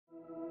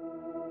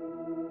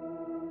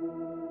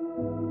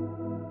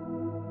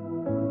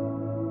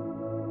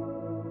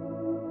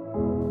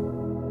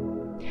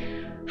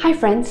Hi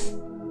friends!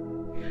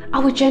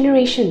 Our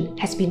generation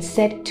has been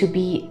said to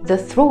be the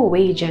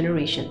throwaway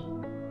generation.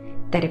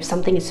 That if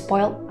something is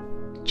spoiled,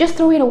 just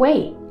throw it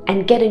away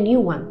and get a new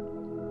one.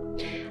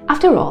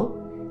 After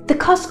all, the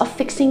cost of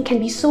fixing can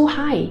be so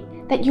high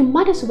that you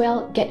might as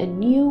well get a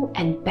new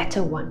and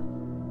better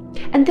one.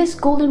 And this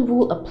golden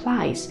rule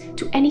applies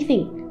to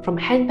anything from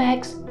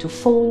handbags to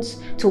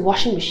phones to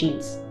washing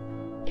machines.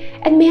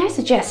 And may I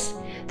suggest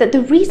that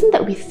the reason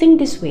that we think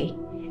this way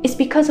is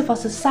because of our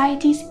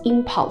society's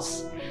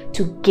impulse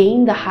to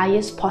gain the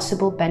highest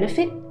possible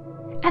benefit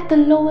at the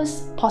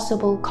lowest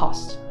possible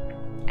cost.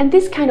 And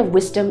this kind of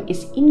wisdom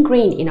is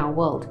ingrained in our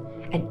world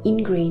and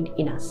ingrained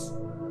in us.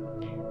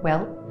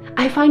 Well,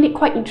 I find it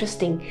quite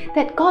interesting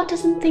that God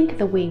doesn't think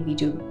the way we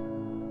do.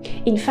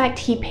 In fact,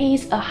 He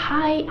pays a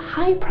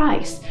high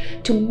price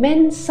to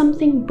mend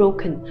something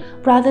broken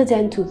rather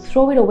than to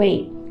throw it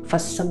away for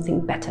something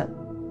better.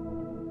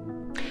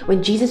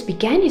 When Jesus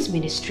began His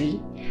ministry,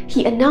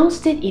 He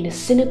announced it in a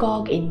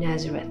synagogue in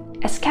Nazareth,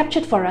 as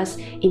captured for us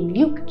in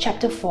Luke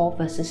chapter 4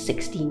 verses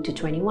 16 to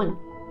 21.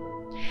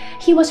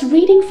 He was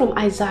reading from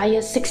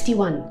Isaiah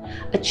 61,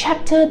 a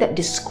chapter that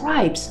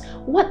describes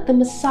what the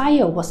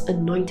Messiah was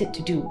anointed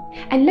to do.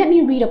 And let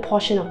me read a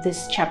portion of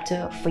this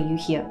chapter for you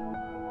here.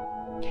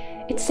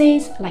 It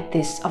says like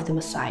this of the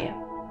Messiah: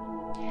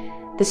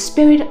 "The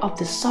Spirit of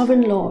the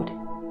Sovereign Lord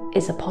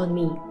is upon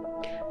me,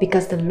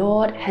 because the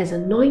Lord has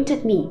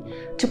anointed me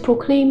to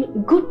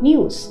proclaim good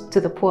news to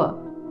the poor.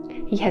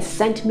 He has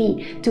sent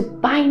me to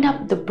bind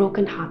up the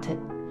brokenhearted,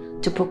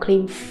 to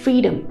proclaim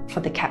freedom for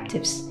the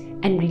captives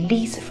and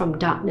release from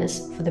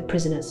darkness for the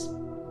prisoners,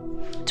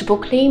 to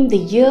proclaim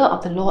the year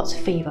of the Lord's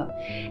favor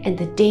and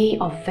the day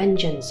of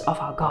vengeance of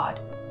our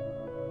God,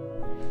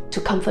 to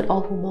comfort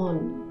all who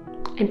mourn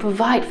and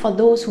provide for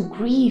those who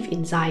grieve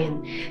in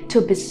Zion,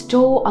 to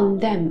bestow on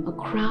them a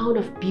crown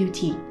of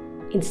beauty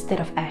instead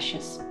of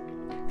ashes,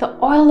 the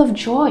oil of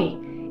joy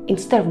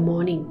instead of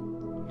mourning,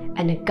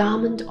 and a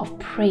garment of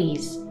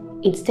praise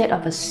instead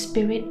of a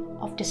spirit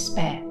of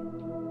despair.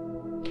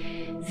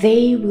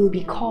 They will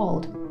be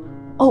called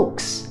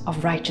oaks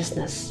of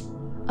righteousness,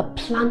 a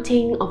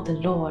planting of the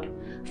Lord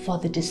for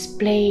the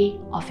display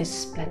of His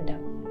splendor."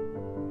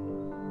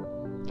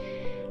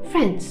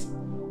 Friends,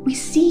 we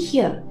see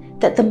here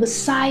that the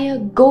Messiah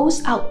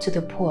goes out to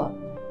the poor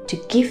to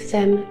give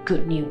them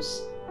good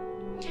news.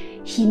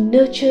 He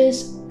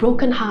nurtures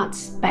broken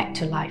hearts back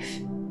to life.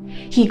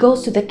 He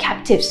goes to the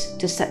captives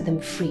to set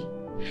them free.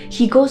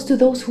 He goes to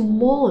those who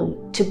mourn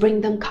to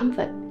bring them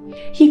comfort.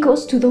 He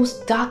goes to those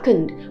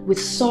darkened with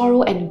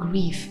sorrow and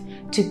grief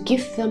to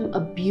give them a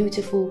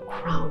beautiful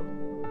crown.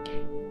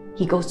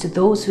 He goes to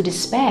those who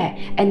despair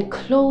and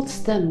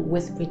clothes them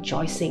with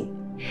rejoicing.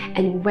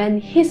 And when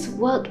His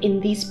work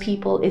in these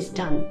people is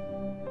done,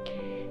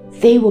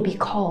 they will be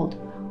called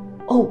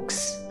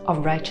oaks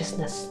of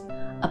righteousness,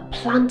 a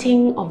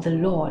planting of the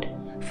Lord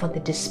for the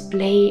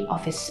display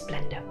of His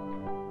splendor.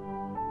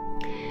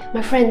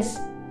 My friends,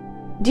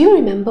 do you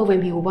remember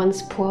when we were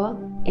once poor,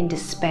 in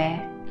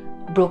despair,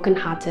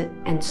 broken-hearted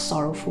and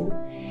sorrowful,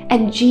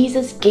 and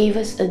Jesus gave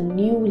us a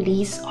new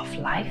lease of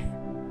life?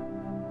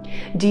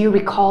 Do you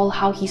recall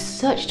how He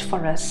searched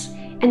for us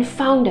and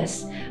found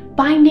us,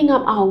 binding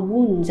up our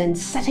wounds and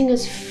setting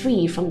us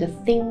free from the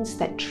things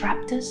that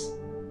trapped us?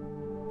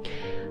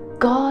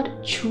 God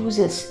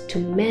chooses to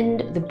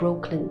mend the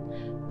broken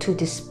to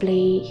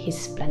display His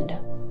splendor.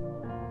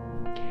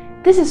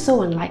 This is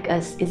so unlike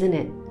us, isn't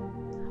it?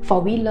 For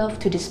we love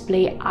to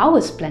display our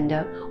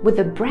splendor with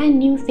the brand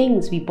new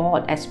things we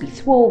bought as we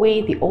throw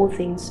away the old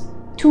things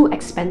too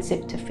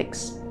expensive to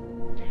fix.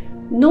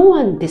 No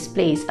one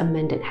displays a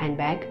mended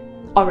handbag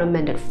or a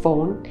mended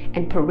phone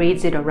and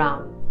parades it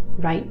around,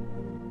 right?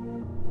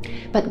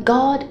 But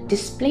God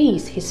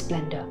displays His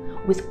splendor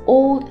with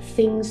old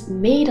things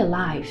made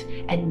alive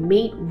and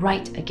made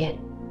right again.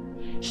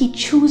 He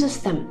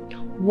chooses them,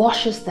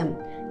 washes them,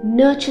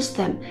 nurtures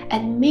them,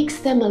 and makes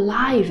them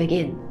alive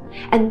again.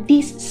 And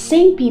these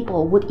same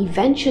people would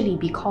eventually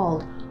be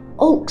called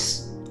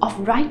oaks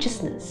of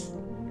righteousness.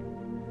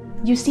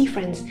 You see,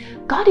 friends,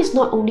 God is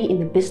not only in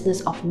the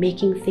business of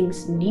making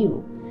things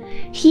new,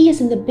 He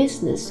is in the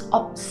business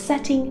of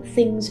setting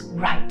things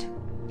right,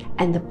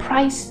 and the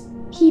price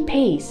He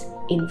pays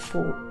in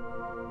full.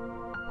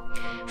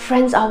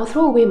 Friends, our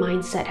throwaway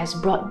mindset has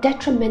brought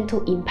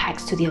detrimental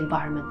impacts to the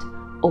environment,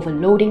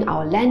 overloading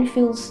our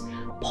landfills,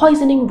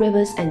 poisoning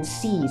rivers and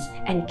seas,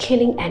 and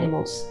killing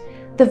animals,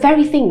 the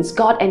very things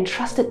God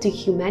entrusted to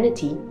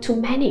humanity to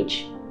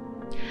manage.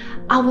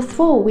 Our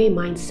throwaway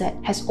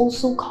mindset has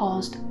also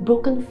caused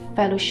broken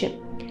fellowship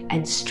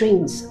and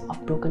strings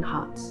of broken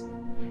hearts.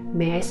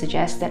 May I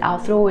suggest that our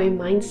throwaway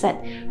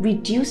mindset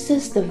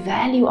reduces the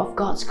value of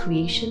God's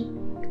creation,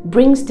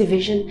 brings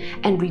division,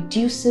 and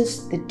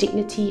reduces the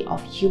dignity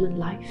of human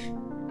life?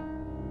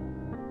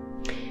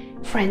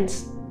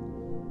 Friends,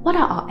 what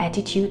are our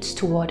attitudes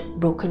toward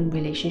broken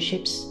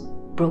relationships,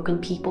 broken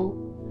people,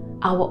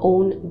 our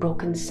own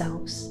broken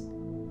selves?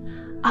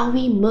 Are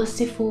we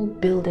merciful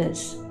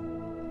builders,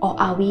 or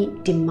are we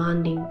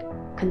demanding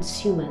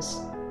consumers?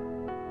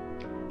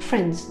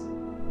 Friends,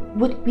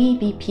 would we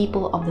be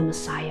people of the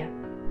Messiah,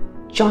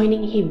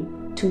 joining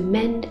Him to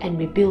mend and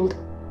rebuild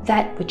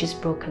that which is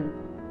broken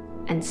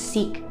and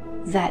seek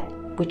that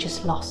which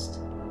is lost?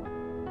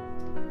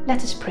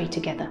 Let us pray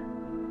together.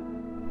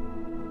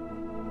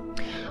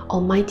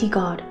 Almighty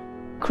God,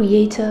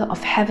 Creator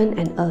of heaven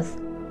and earth,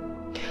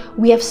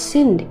 we have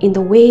sinned in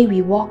the way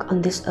we walk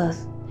on this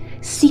earth,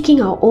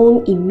 seeking our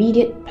own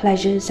immediate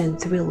pleasures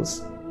and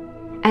thrills,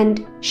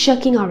 and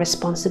shirking our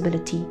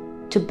responsibility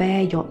to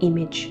bear your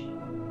image.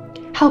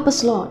 Help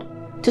us, Lord,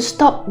 to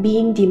stop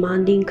being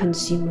demanding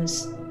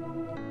consumers.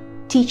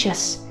 Teach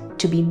us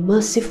to be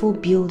merciful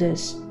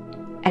builders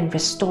and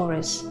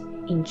restorers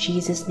in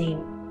Jesus'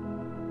 name.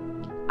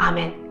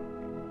 Amen.